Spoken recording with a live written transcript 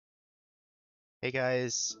Hey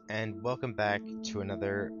guys, and welcome back to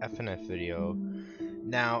another FNF video.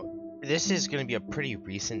 Now, this is going to be a pretty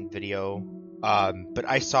recent video, but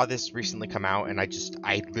I saw this recently come out and I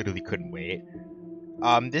literally couldn't wait.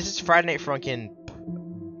 This is Friday Night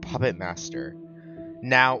Funkin' Puppet Master.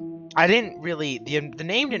 Now, I didn't really, the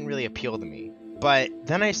name didn't really appeal to me, but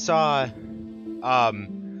then I saw,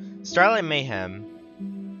 Starlight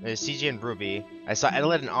Mayhem, CJ and Ruby, I saw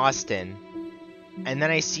Adelaide and Austin, and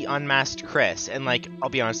then I see TheMaskedChris, and like, I'll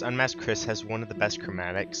be honest, TheMaskedChris has one of the best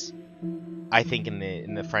chromatics, I think, in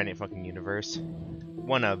the Friday Night Funkin' universe.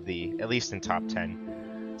 One of the, at least in top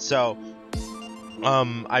 10. So,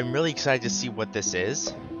 I'm really excited to see what this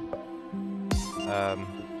is.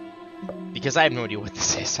 Because I have no idea what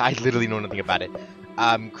this is. I literally know nothing about it.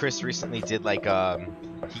 Chris recently did like,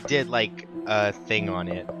 he did like a thing on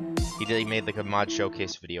it. He made like a mod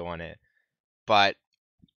showcase video on it. But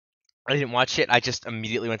I didn't watch it. I just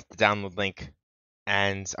immediately went to the download link,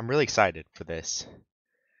 and I'm really excited for this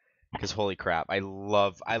because holy crap, I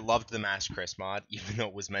loved the TheMaskedChris mod, even though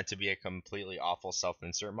it was meant to be a completely awful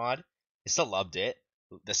self-insert mod. I still loved it.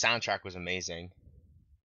 The soundtrack was amazing.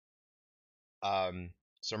 So I'm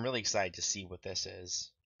really excited to see what this is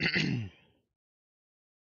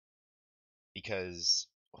because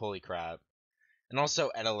holy crap. And also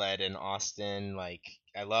Adelaide and Austin, like,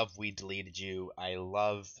 I love We Deleted You. I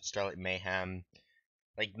love Starlight Mayhem.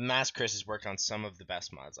 Like, TheMaskedChris has worked on some of the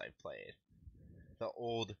best mods I've played. The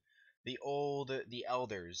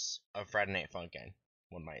elders of Friday Night Funkin',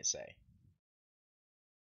 one might say.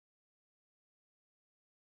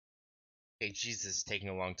 Okay, Jesus, it's taking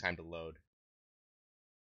a long time to load.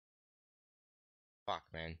 Fuck,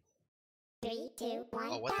 man. 3, 2, 1,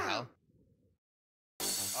 oh, what the hell?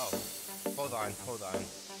 Oh, hold on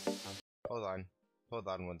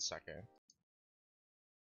 1 second.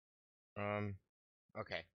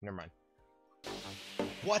 Okay, never mind.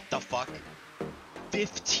 What the fuck?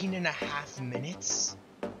 15.5 minutes?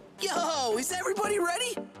 Yo, is everybody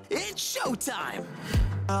ready? It's showtime!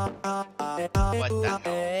 What the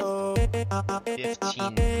hell?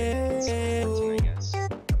 15 minutes. 14, I guess.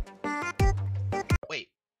 Wait,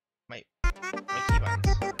 my key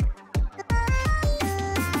buttons.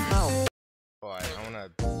 Oh,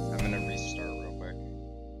 I'm gonna restart real quick.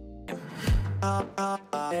 Alright,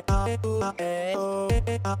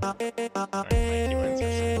 my key buttons are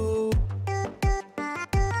set.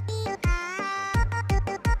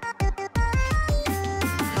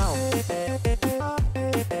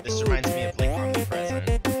 This reminds me of like Omnipresent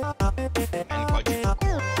and Quadruple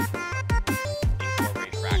Coral, like four-way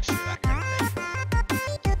fracture, that kind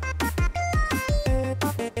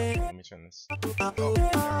of thing. Let me turn this. Oh,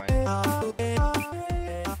 never mind.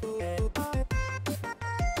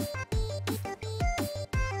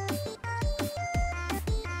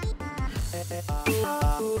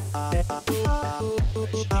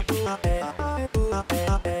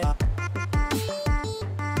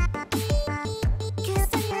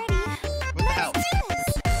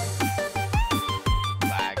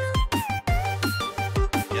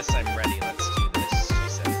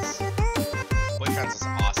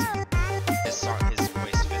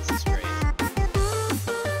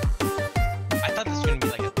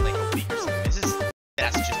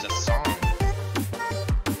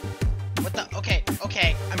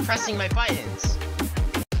 Okay, I'm pressing my buttons.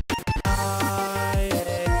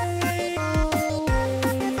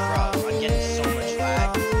 Bro, I'm getting so much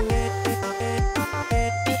lag. The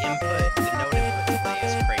note input delay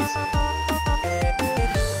is crazy.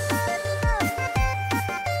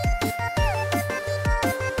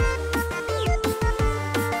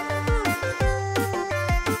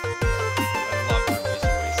 I love Ruby's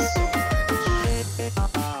voice so much.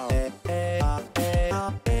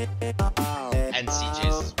 And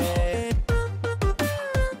CJ's as well.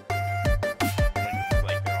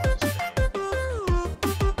 Like they're all just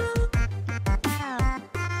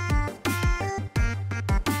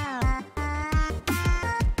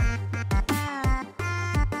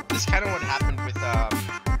This is kind of what happened with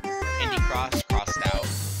Indie crossed out.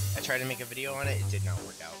 I tried to make a video on it, it did not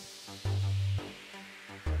work out.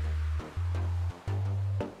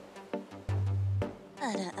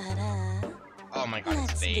 Oh my god,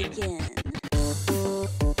 it's Vade.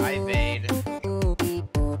 Hi, Vade.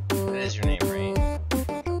 That is your name, right?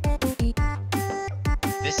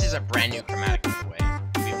 This is a brand new chromatic, by the way.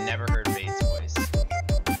 We've never heard Vade's voice.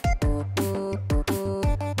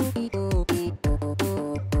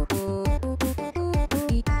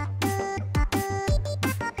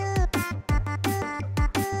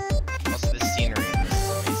 Also, the scenery in this is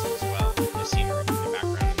amazing as well. The scenery in the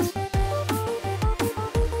background.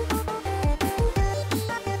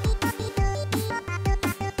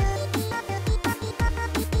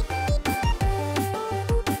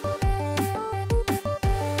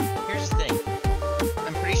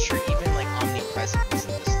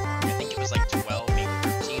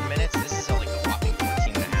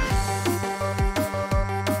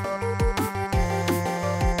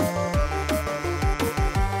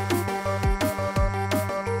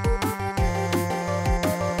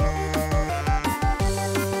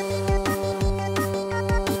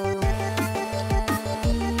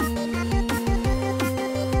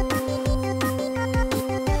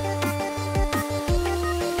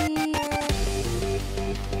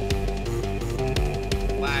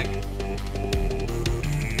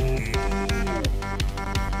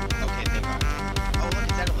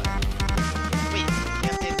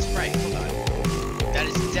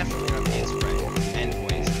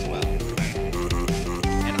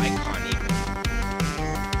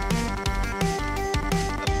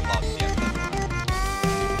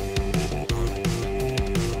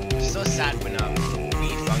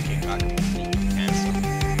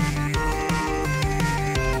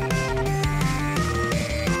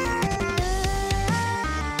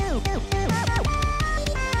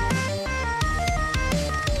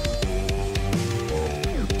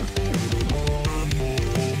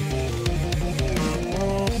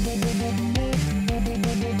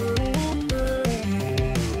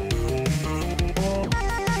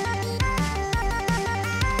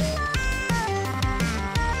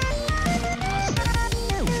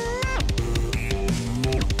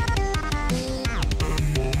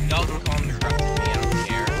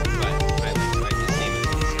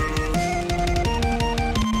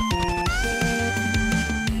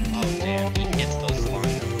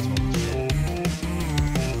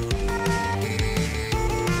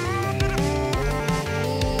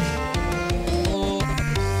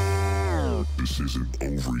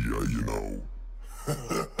 area, you know. I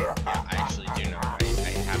actually do know. I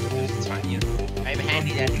have a time. I have a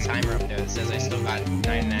handy dandy timer up there that says I still got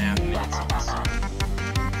 9.5 minutes of this song.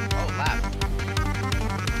 Oh, left.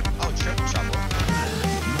 Oh, triple trouble.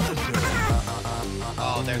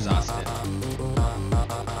 Oh, there's Austin.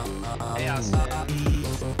 Hey, Austin.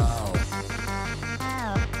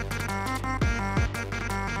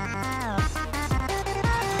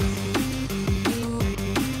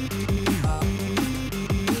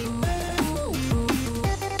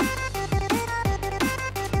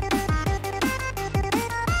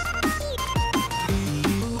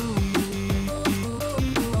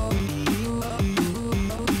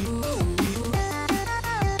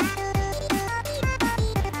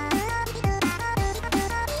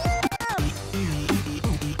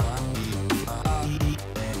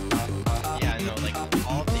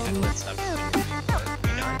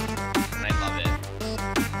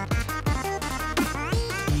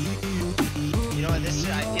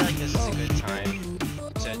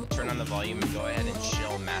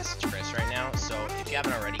 TheMaskedChris right now, so if you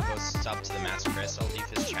haven't already, go sub to TheMaskedChris. I'll leave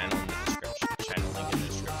his channel in the description. Channel link in the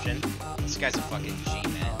description. This guy's a fucking G,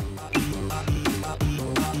 man.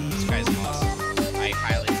 This guy's awesome. I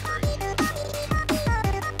highly encourage you to sub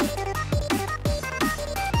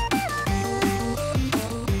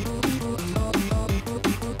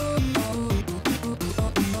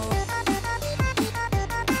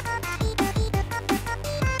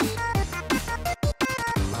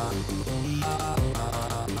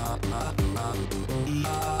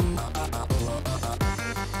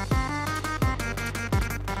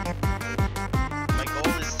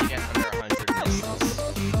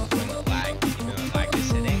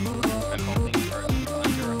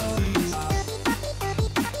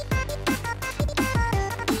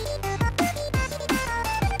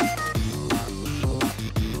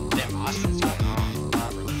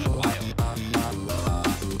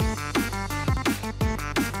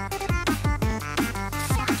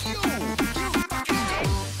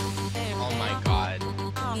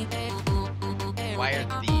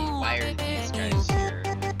why are these guys here?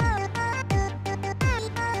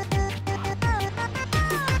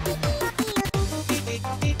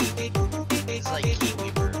 It's like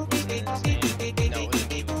Kiwiber, wasn't his name? No, it wasn't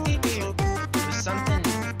Kiwiber. It was something.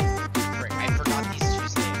 Frick, I forgot these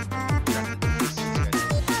two's name.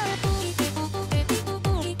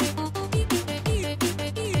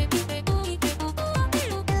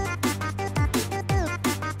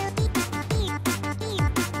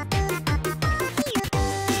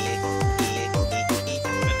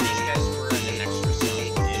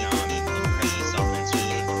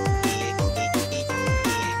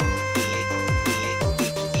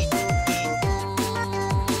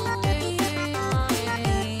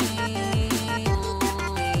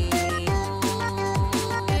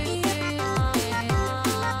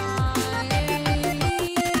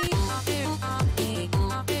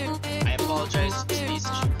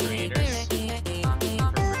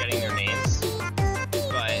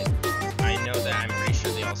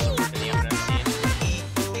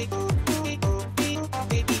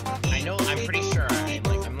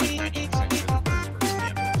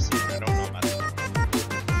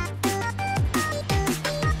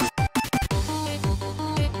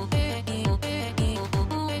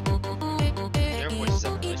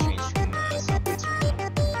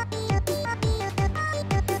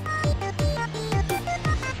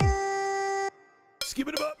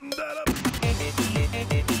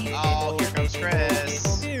 Oh, here comes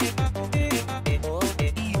Chris. He's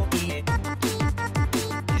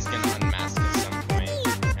gonna unmask at some point,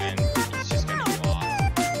 and he's just gonna go off.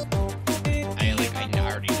 I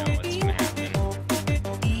already know what's gonna happen.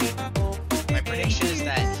 My prediction is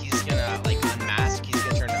that he's gonna unmask. He's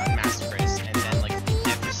gonna turn to TheMaskedChris, and then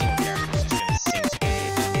every single character is just gonna sing together.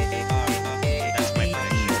 That's my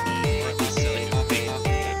prediction. Or it'll be silly.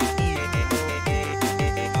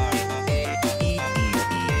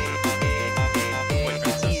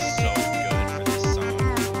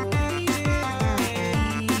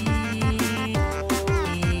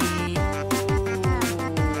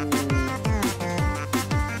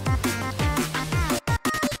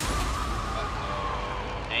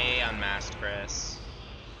 TheMaskedChris,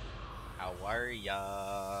 how are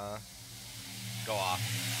ya? Go off.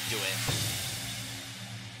 Do it.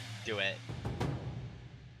 Do it.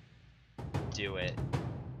 Do it.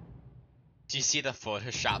 Do you see the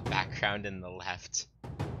Photoshop background in the left?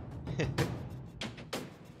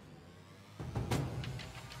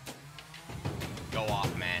 Go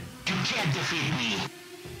off, man. You can't defeat me.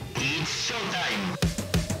 It's showtime.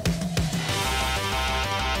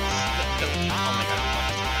 Oh my god, I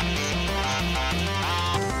love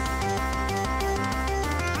this.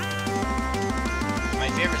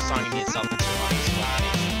 favorite song in itself is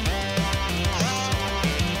Explanation.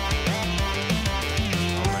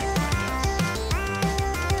 Oh my god,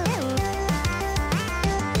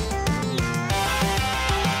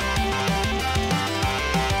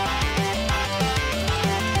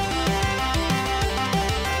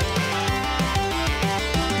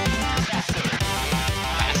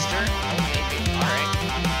 Faster? Oh, maybe. Alright.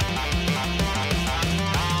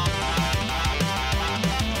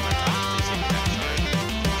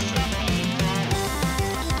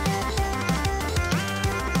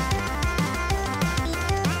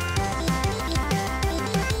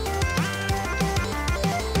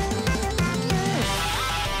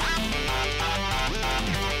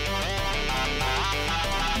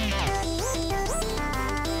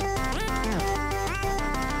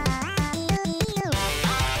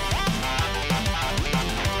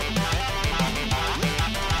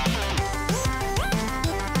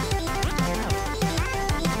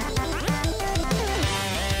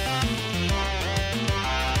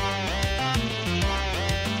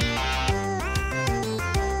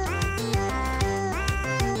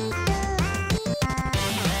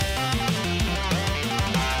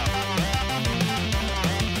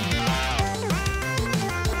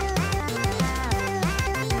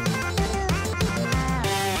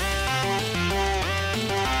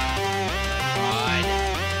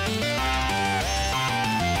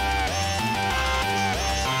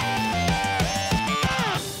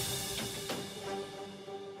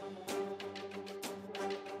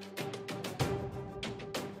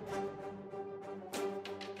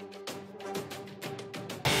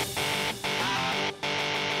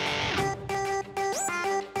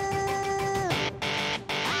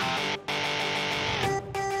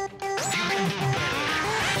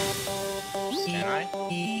 Can I?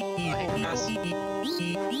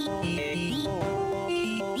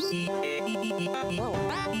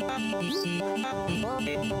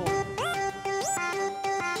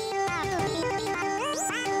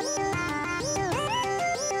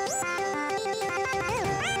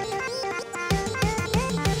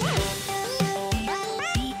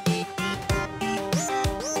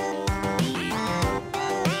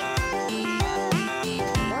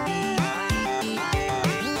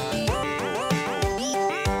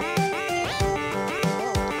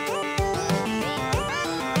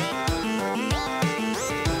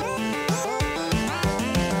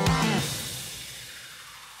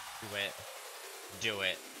 Do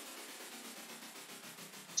it.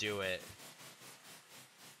 Do it.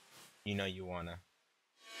 You know you wanna.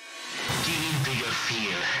 Give in to your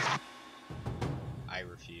fear. I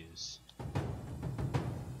refuse.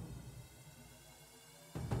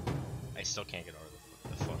 I still can't get over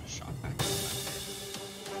the Photoshop back.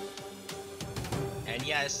 And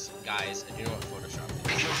yes, guys, I do know what Photoshop is.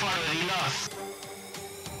 If you're already lost,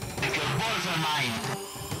 if your balls are mine.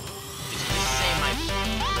 Did you say my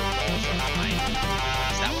balls are mine?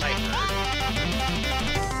 Is that what I heard?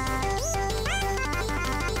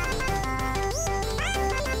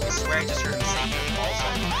 I swear I just heard him say your balls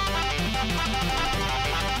are mine.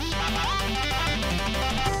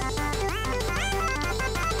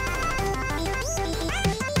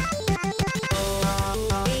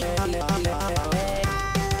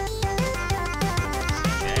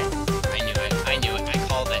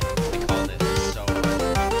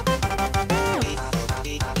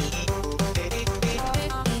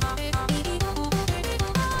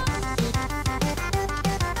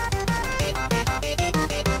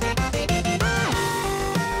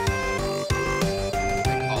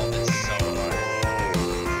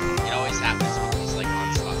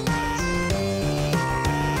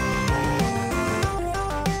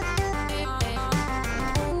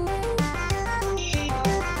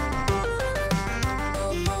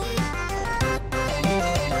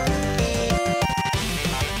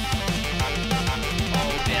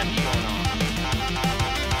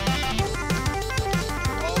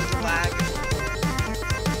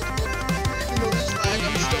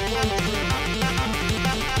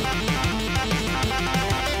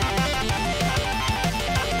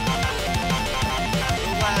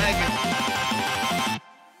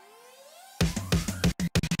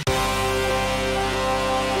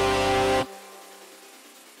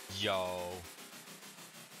 Yo,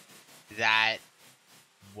 that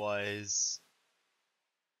was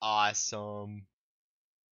awesome.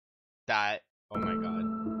 That, oh my god.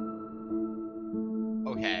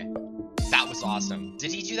 Okay, that was awesome.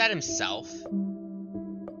 Did he do that himself?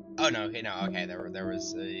 Oh no, okay, no, okay, there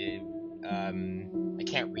was a, I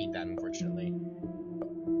can't read that, unfortunately.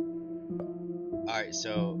 Alright,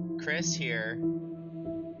 so, Chris here,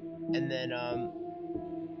 and then,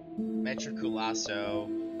 Metroculasso,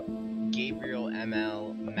 Gabriel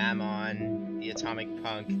ML, Mammon, the Atomic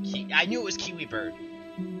Punk. I knew it was Kiwi Bird.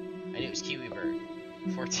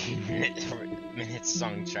 14 minutes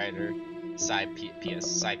songwriter, PSI.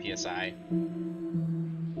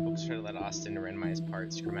 Focus try to let Austin randomize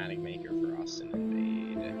parts. Chromatic maker for Austin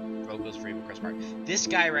invade. Vocals for Evil Chris Park. This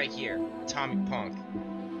guy right here, Atomic Punk,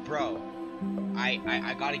 bro.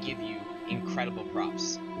 I gotta give you incredible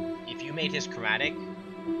props. If you made his chromatic,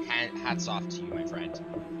 hats off to you, my friend.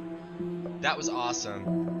 That was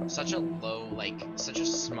awesome. Such a such a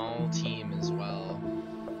small team as well.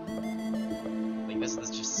 Like, this is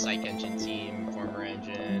just Psych Engine team, former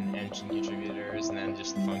Engine contributors, and then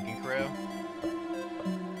just the Funkin' crew.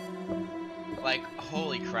 Like,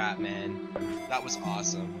 holy crap, man. That was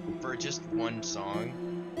awesome. For just one song,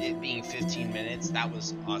 it being 15 minutes, that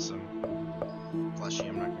was awesome. Plushie,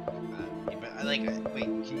 I'm not gonna do that. But wait,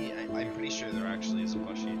 can you? I'm pretty sure there actually is a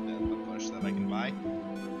plushie, the plush that I can buy.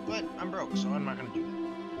 But I'm broke, so I'm not gonna do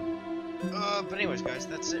that. But anyways, guys,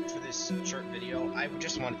 that's it for this short video. I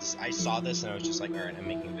just wanted to. I saw this and I was just like, alright, I'm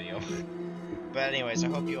making a video. But anyways, I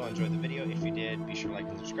hope you all enjoyed the video. If you did, be sure to like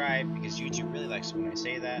and subscribe because YouTube really likes it when I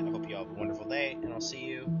say that. I hope you all have a wonderful day, and I'll see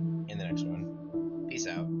you in the next one. Peace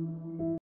out.